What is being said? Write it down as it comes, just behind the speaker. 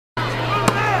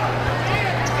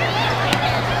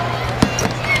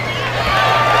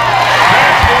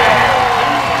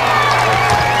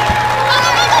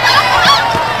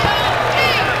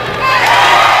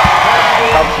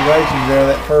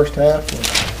first half?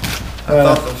 I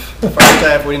thought the first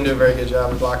half we didn't do a very good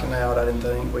job of blocking out. I didn't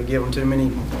think we give them too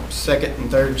many second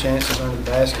and third chances under the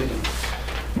basket.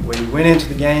 And we went into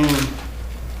the game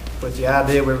with the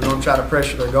idea we were going to try to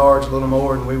pressure their guards a little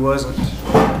more, and we wasn't.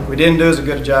 We didn't do as a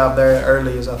good job there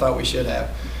early as I thought we should have.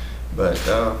 But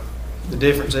the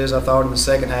difference is, I thought in the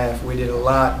second half we did a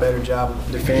lot better job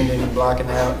of defending and blocking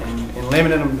out and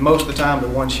limiting them most of the time to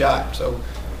one shot. So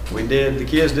we did. The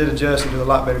kids did adjust and do a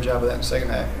lot better job of that in the second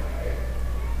half.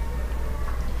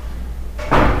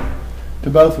 To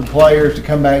both the players to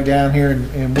come back down here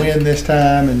and win this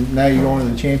time, and now you're going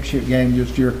to the championship game,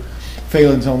 just your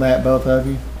feelings on that, both of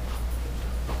you?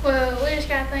 Well, we just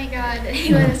got to thank God that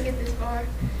He let us get this far.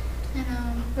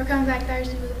 And we're coming back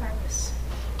Thursday with a purpose.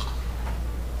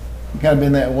 Kind of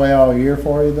been that way all year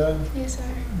for you, though? Yes, sir.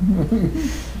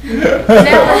 But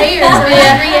now we're here, so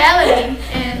it's reality,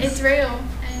 and it's real,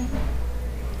 and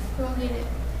we're going to get it.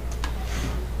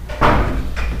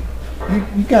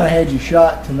 You kind of had your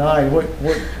shot tonight.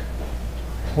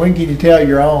 When can you tell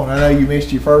you're on? I know you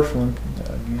missed your first one.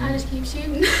 I just keep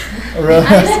shooting. Oh, really?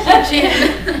 I just keep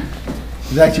shooting.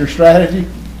 Is that your strategy?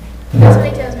 That's what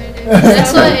He tells me to do.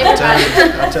 That's what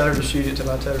I tell her to shoot it till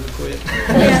I tell her to quit.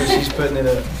 So she's putting it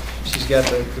up. She's got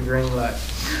the green light.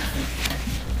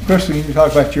 Crystal, you can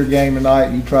talk about your game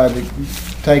tonight. You tried to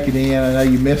take it in. I know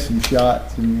you missed some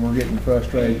shots and were getting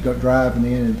frustrated, driving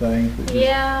in and things.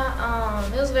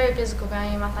 It was a very physical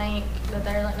game. I think that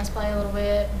they were letting us play a little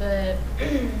bit, but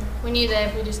we knew that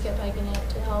if we just kept taking it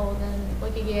to the hole, then we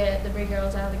could get the big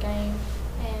girls out of the game,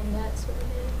 and that's what we did.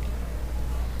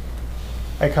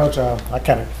 Hey, Coach, I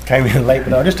kind of came in late,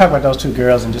 but just talk about those two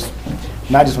girls and just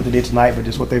not just what they did tonight, but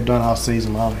just what they've done all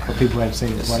season long for people who haven't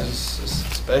seen it play. This is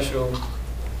special.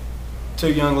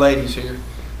 Two young ladies here.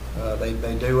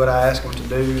 They do what I ask them to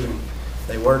do, and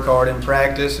they work hard in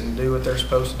practice and do what they're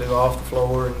supposed to do off the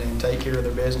floor, and take care of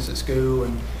their business at school.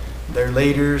 And they're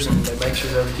leaders, and they make sure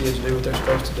the other kids do what they're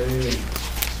supposed to do. And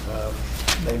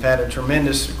they've had a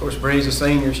tremendous, of course, Bree's a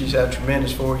senior. She's had a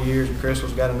tremendous 4 years, and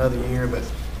Crystal's got another year. But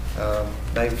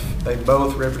they've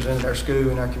both represented our school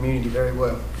and our community very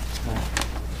well.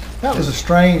 That was a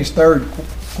strange third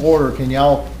quarter. Can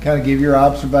y'all kind of give your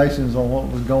observations on what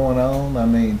was going on? I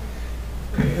mean,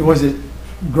 was it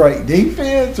great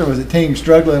defense, or was it team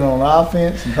struggling on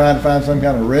offense and trying to find some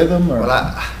kind of rhythm? Or? Well,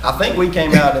 I think we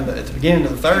came out at the beginning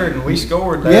of the third, and we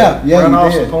scored that run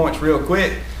off some points real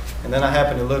quick. And then I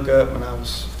happened to look up, and I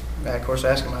was, of course,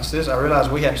 asking my sister. I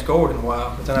realized we hadn't scored in a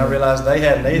while, but then I realized they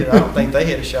hadn't either. I don't think they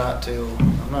hit a shot till,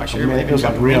 I'm not sure, maybe it was a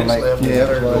couple like real minutes left in the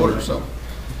third quarter. Late. So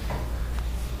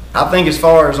I think as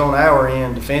far as on our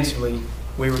end defensively,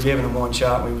 we were giving them one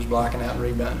shot. We was blocking out and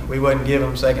rebounding. We wasn't giving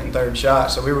them second and third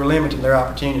shots, so we were limiting their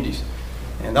opportunities.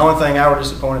 And the only thing I was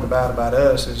disappointed about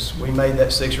us is we made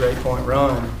that 6 or 8 point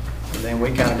run, and then we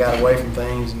kind of got away from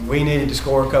things. And we needed to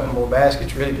score a couple more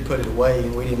baskets really to put it away,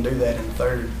 and we didn't do that in the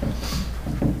third.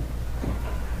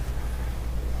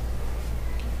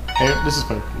 Hey, this is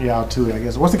for y'all too, I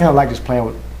guess. What's it kind of like just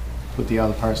playing with the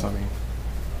other person? I mean,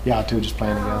 y'all two just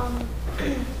playing together.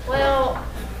 Well,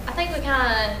 I think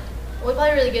we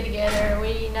play really good together.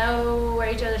 We know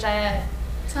where each other's at.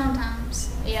 Sometimes.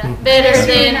 Yeah, better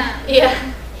than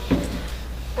Yeah.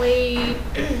 I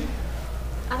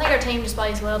think our team just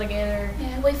plays well together.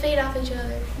 Yeah, we feed off each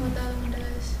other, what the other one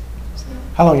does. So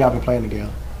How long y'all been playing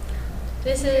together?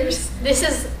 This is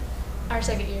our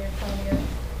second year playing together.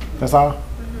 That's all?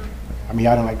 I mean,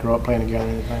 y'all didn't grow up playing together or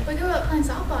anything? we grew up playing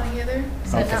softball together.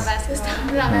 So Okay. not This basketball.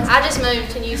 time, not basketball. I just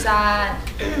moved to Newside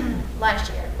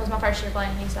last year. It was my first year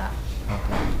playing Newside.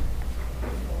 Okay.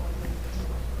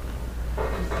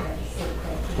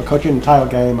 Well, Coach, in the title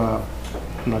game, I'm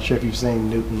not sure if you've seen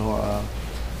Newton or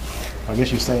I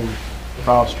guess you've seen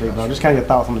Broad Street, but just kind of your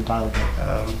thoughts on the title game.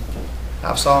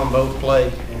 I've saw them both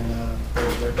play, and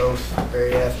they're both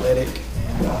very athletic.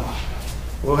 And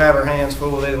we'll have our hands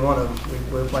full with either one of them.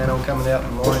 We'll plan on coming out in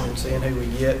the morning and seeing who we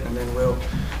get, and then we'll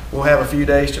have a few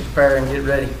days to prepare and get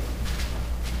ready.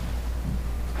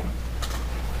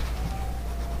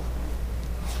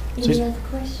 Any other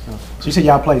questions? So you said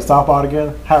y'all played softball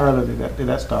together? How early did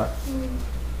that start?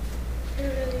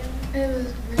 It was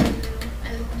really little,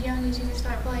 as young as you can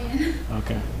start playing.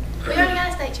 Okay. We already got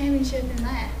a state championship in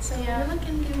that, so Yeah. we're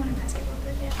looking to get one in basketball,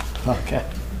 but yeah. Okay.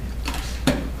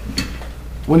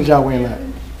 When did y'all win that?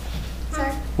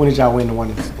 Sorry? When did y'all win the one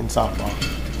in softball?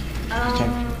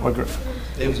 Championship? What group?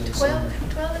 It was in 12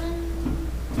 and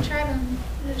traveling.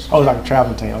 Oh, it was like a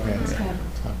traveling team. Okay. Okay. Okay.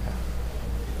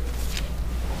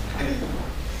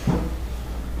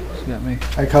 Got me.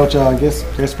 Hey, Coach, I guess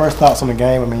first thoughts on the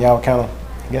game. I mean, y'all I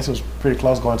guess it was pretty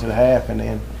close going to the half, and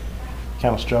then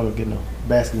kind of struggled getting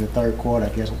basket in the third quarter, I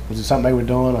guess. Was it something they were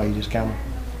doing, or you just kind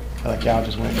of like y'all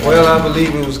just went? Well, I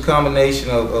believe it was a combination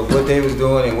of what they was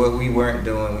doing and what we weren't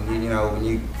doing. When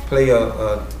you play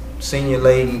a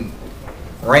senior-laden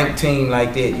ranked team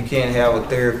like that, you can't have a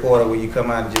third quarter where you come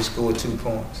out and just score 2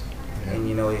 points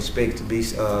and expect to be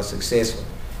successful.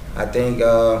 I think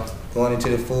going into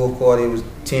the fourth quarter, it was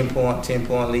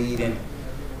 10-point lead, and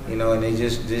and they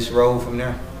just rolled from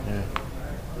there. Yeah.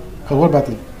 So what about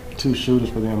the two shooters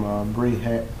for them, Bree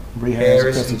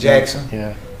Harris and Jackson?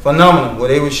 Yeah. Phenomenal. Where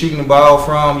they were shooting the ball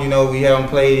from, we haven't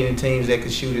played any teams that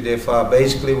could shoot it that far.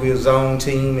 Basically, we're a zone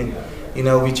team, and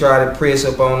we try to press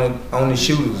up on the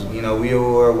shooters. We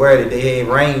were aware that they had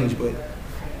range, but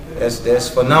that's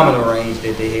phenomenal range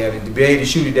that they have. And to be able to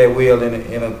shoot it that well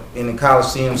in a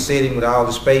Coliseum setting with all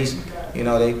the space,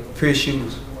 they pure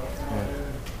shooters.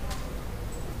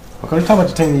 Okay, let's talk about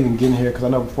your team even getting here, because I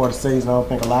know before the season, I don't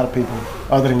think a lot of people,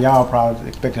 other than y'all, probably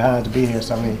expected Hinds to be here.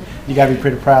 So, I mean, you got to be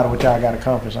pretty proud of what y'all got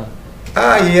accomplished, huh?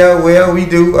 Yeah, well, we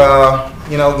do.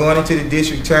 Going into the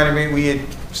district tournament, we had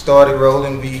started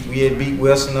rolling. We had beat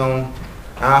Wilson on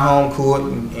our home court,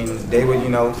 and they were,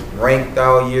 ranked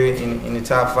all year in the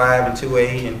top 5 and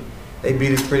 2A, and they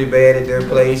beat us pretty bad at their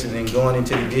place. And then going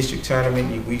into the district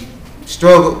tournament, we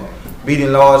struggled.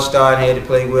 Beating Large Star and had to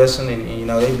play Wilson, and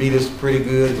they beat us pretty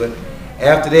good. But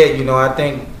after that, I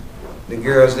think the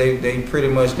girls they pretty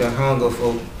much the hunger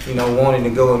for wanting to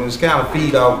go, and it was kind of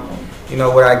feed off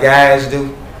what our guys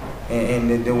do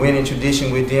and the winning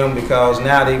tradition with them, because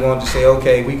now they want to say,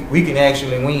 okay, we can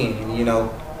actually win,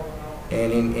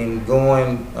 and in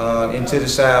going into the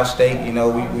South State,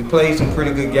 we played some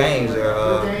pretty good games there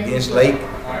against Lake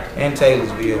and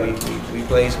Taylorsville. We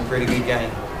played some pretty good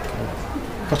games.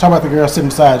 Let's talk about the girl sitting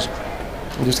beside you.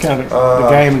 And just kind of the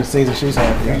game and the season she's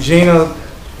had. Eugenia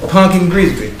Punkin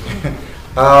Grisby.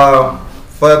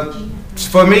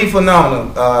 For me,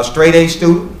 phenomenal. Straight A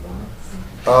student.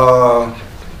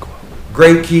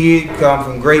 Great kid, come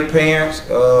from great parents.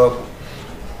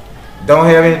 Don't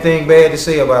have anything bad to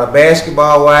say about her.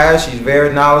 Basketball wise, she's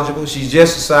very knowledgeable. She's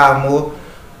just a sophomore.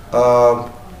 The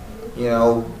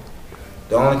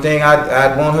only thing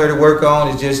I'd want her to work on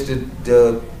is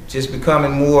just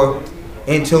becoming more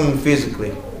in tune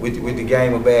physically with the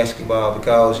game of basketball,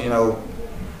 because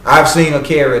I've seen her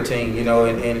carry a team,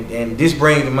 and this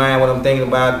brings to mind what I'm thinking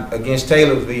about against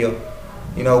Taylorsville.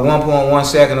 1.1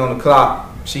 second on the clock,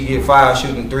 she get 5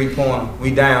 shooting 3-pointer.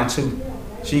 We down 2.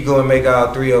 She go and make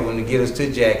all 3 of them to get us to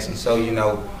Jackson. So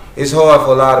it's hard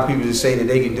for a lot of people to say that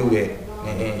they can do that,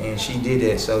 and she did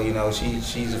that. So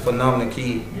she's a phenomenal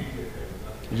kid.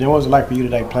 What was it like for you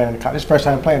today playing? This first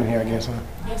time playing here, I guess, huh?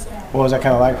 Yes, sir. What was that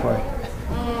kind of like for you?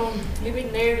 A little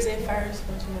bit nervous at first,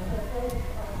 but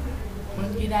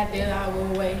once you get out there, I'll go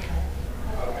away.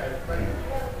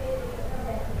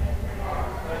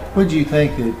 What do you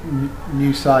think that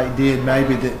new site did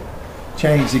maybe that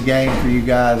changed the game for you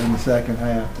guys in the second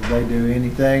half? Did they do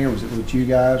anything, or was it what you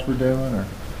guys were doing? Or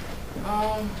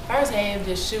First half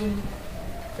just shooting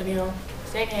for them.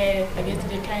 Second half, I guess it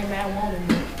just came out wanting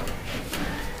me.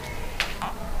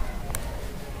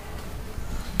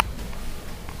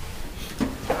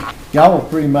 y'all were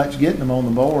pretty much getting them on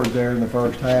the board there in the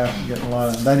first half. Getting a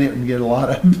lot of, they didn't get a lot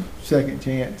of second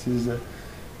chances.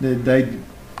 Do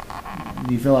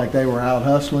you feel like they were out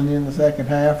hustling you in the second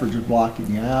half, or just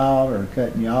blocking you out, or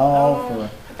cutting you off? Or? I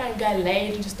think we got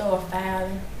lazy, just started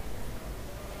fouling.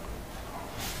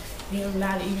 Give them a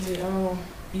lot of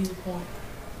easy points.